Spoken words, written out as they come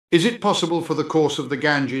Is it possible for the course of the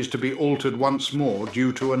Ganges to be altered once more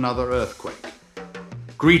due to another earthquake?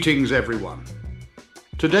 Greetings everyone.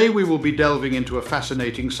 Today we will be delving into a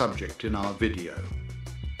fascinating subject in our video.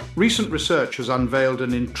 Recent research has unveiled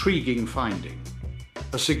an intriguing finding: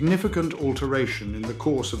 a significant alteration in the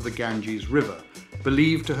course of the Ganges River,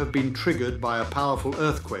 believed to have been triggered by a powerful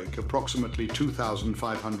earthquake approximately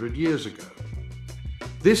 2,500 years ago.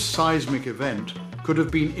 This seismic event could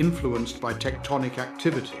have been influenced by tectonic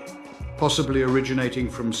activity, possibly originating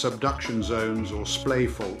from subduction zones or splay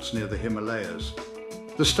faults near the Himalayas.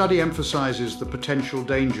 The study emphasizes the potential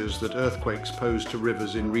dangers that earthquakes pose to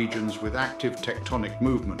rivers in regions with active tectonic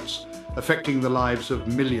movements, affecting the lives of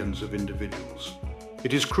millions of individuals.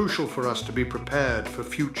 It is crucial for us to be prepared for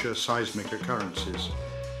future seismic occurrences.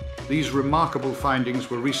 These remarkable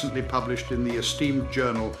findings were recently published in the esteemed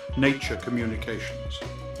journal Nature Communications.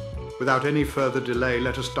 Without any further delay,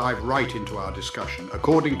 let us dive right into our discussion.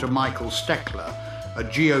 According to Michael Steckler, a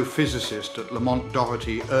geophysicist at Lamont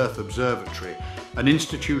Doherty Earth Observatory, an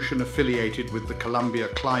institution affiliated with the Columbia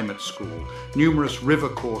Climate School, numerous river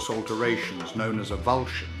course alterations known as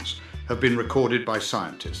avulsions have been recorded by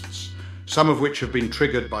scientists, some of which have been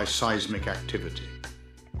triggered by seismic activity.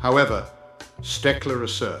 However, Steckler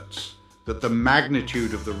asserts that the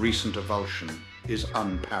magnitude of the recent avulsion is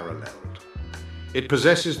unparalleled. It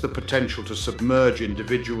possesses the potential to submerge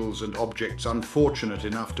individuals and objects unfortunate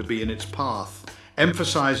enough to be in its path,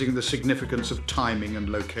 emphasizing the significance of timing and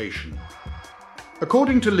location.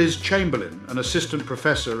 According to Liz Chamberlain, an assistant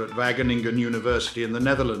professor at Wageningen University in the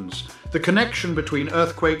Netherlands, the connection between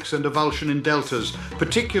earthquakes and avulsion in deltas,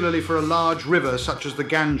 particularly for a large river such as the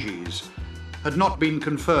Ganges, had not been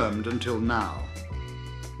confirmed until now.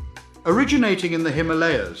 Originating in the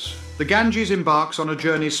Himalayas, the Ganges embarks on a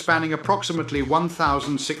journey spanning approximately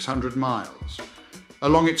 1,600 miles.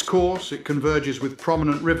 Along its course, it converges with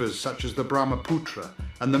prominent rivers such as the Brahmaputra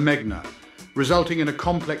and the Meghna, resulting in a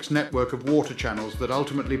complex network of water channels that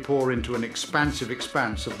ultimately pour into an expansive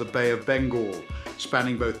expanse of the Bay of Bengal,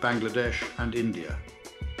 spanning both Bangladesh and India.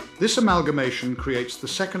 This amalgamation creates the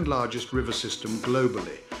second largest river system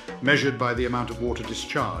globally, measured by the amount of water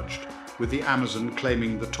discharged, with the Amazon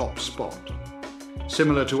claiming the top spot.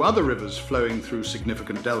 Similar to other rivers flowing through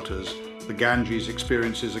significant deltas, the Ganges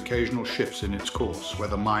experiences occasional shifts in its course,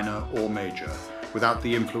 whether minor or major, without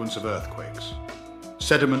the influence of earthquakes.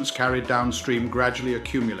 Sediments carried downstream gradually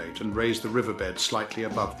accumulate and raise the riverbed slightly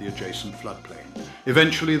above the adjacent floodplain.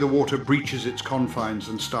 Eventually, the water breaches its confines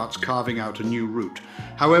and starts carving out a new route.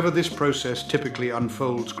 However, this process typically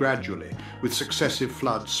unfolds gradually, with successive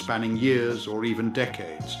floods spanning years or even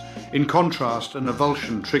decades. In contrast, an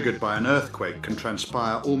avulsion triggered by an earthquake can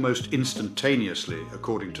transpire almost instantaneously,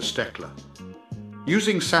 according to Steckler.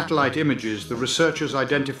 Using satellite images, the researchers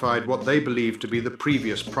identified what they believed to be the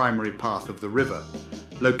previous primary path of the river,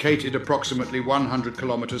 located approximately 100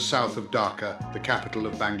 kilometers south of Dhaka, the capital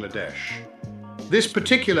of Bangladesh. This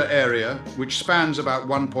particular area, which spans about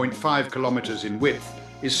 1.5 kilometers in width,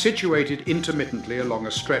 is situated intermittently along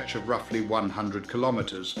a stretch of roughly 100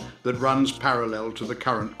 kilometers that runs parallel to the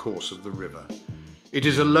current course of the river. It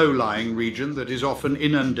is a low-lying region that is often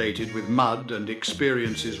inundated with mud and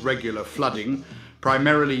experiences regular flooding,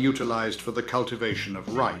 primarily utilized for the cultivation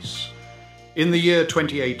of rice. In the year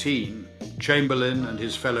 2018, Chamberlain and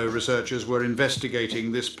his fellow researchers were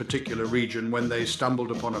investigating this particular region when they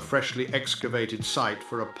stumbled upon a freshly excavated site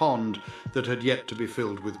for a pond that had yet to be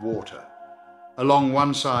filled with water. Along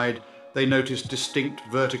one side, they noticed distinct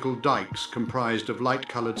vertical dikes comprised of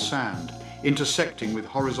light-colored sand, intersecting with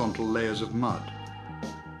horizontal layers of mud.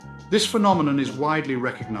 This phenomenon is widely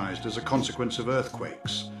recognized as a consequence of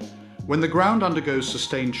earthquakes. When the ground undergoes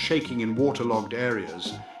sustained shaking in waterlogged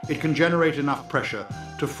areas, it can generate enough pressure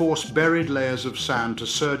to force buried layers of sand to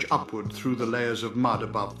surge upward through the layers of mud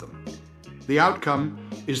above them. The outcome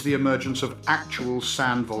is the emergence of actual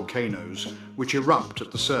sand volcanoes, which erupt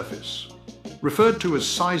at the surface. Referred to as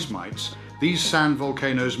seismites, these sand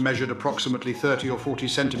volcanoes measured approximately 30 or 40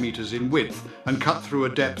 centimeters in width and cut through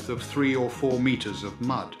a depth of 3 or 4 meters of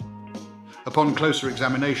mud. Upon closer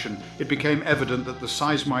examination, it became evident that the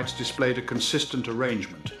seismites displayed a consistent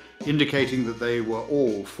arrangement, indicating that they were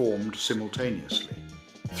all formed simultaneously.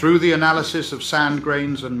 Through the analysis of sand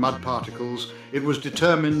grains and mud particles, it was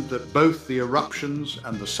determined that both the eruptions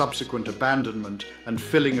and the subsequent abandonment and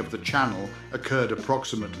filling of the channel occurred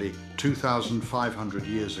approximately 2,500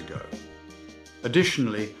 years ago.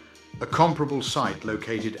 Additionally, a comparable site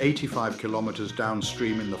located 85 kilometers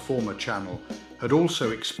downstream in the former channel had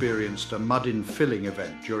also experienced a mud infilling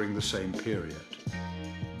event during the same period.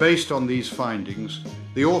 Based on these findings,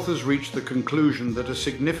 the authors reached the conclusion that a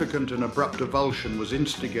significant and abrupt avulsion was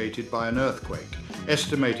instigated by an earthquake,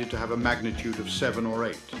 estimated to have a magnitude of 7 or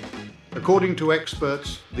 8. According to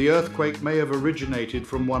experts, the earthquake may have originated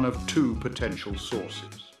from one of two potential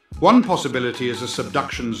sources. One possibility is a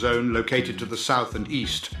subduction zone located to the south and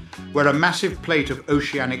east, where a massive plate of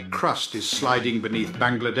oceanic crust is sliding beneath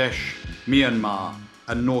Bangladesh, Myanmar,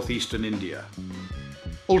 and northeastern India.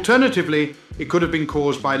 Alternatively, it could have been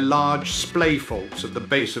caused by large splay faults at the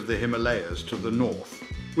base of the Himalayas to the north,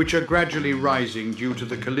 which are gradually rising due to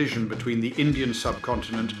the collision between the Indian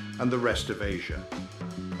subcontinent and the rest of Asia.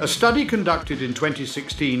 A study conducted in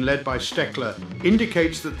 2016, led by Steckler,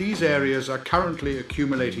 indicates that these areas are currently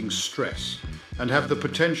accumulating stress and have the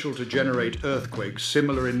potential to generate earthquakes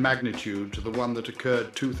similar in magnitude to the one that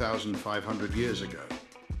occurred 2,500 years ago.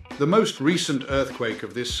 The most recent earthquake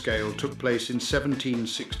of this scale took place in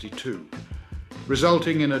 1762,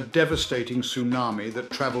 resulting in a devastating tsunami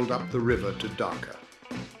that travelled up the river to Dhaka.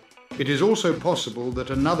 It is also possible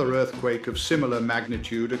that another earthquake of similar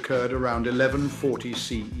magnitude occurred around 1140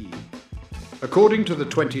 CE. According to the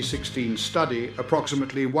 2016 study,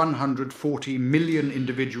 approximately 140 million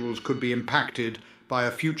individuals could be impacted by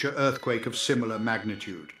a future earthquake of similar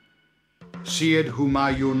magnitude. Syed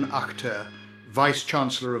Humayun Akhter,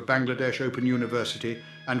 Vice-Chancellor of Bangladesh Open University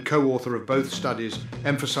and co-author of both studies,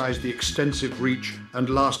 emphasized the extensive reach and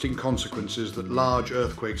lasting consequences that large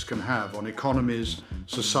earthquakes can have on economies,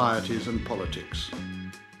 societies and politics.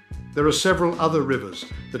 There are several other rivers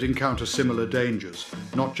that encounter similar dangers,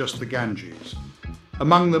 not just the Ganges.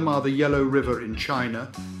 Among them are the Yellow River in China,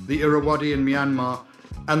 the Irrawaddy in Myanmar,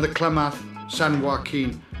 and the Klamath, San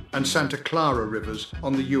Joaquin and Santa Clara rivers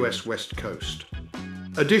on the US West Coast.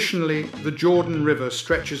 Additionally, the Jordan River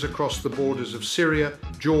stretches across the borders of Syria,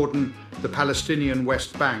 Jordan, the Palestinian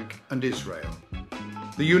West Bank and Israel.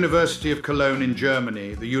 The University of Cologne in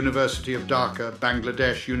Germany, the University of Dhaka,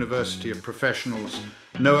 Bangladesh University of Professionals,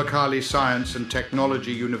 Noakhali Science and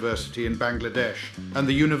Technology University in Bangladesh, and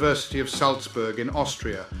the University of Salzburg in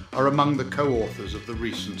Austria are among the co-authors of the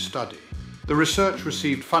recent study. The research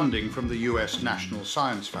received funding from the US National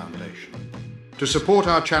Science Foundation. To support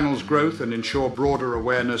our channel's growth and ensure broader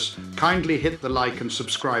awareness, kindly hit the like and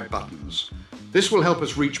subscribe buttons. This will help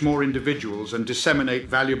us reach more individuals and disseminate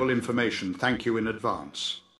valuable information. Thank you in advance.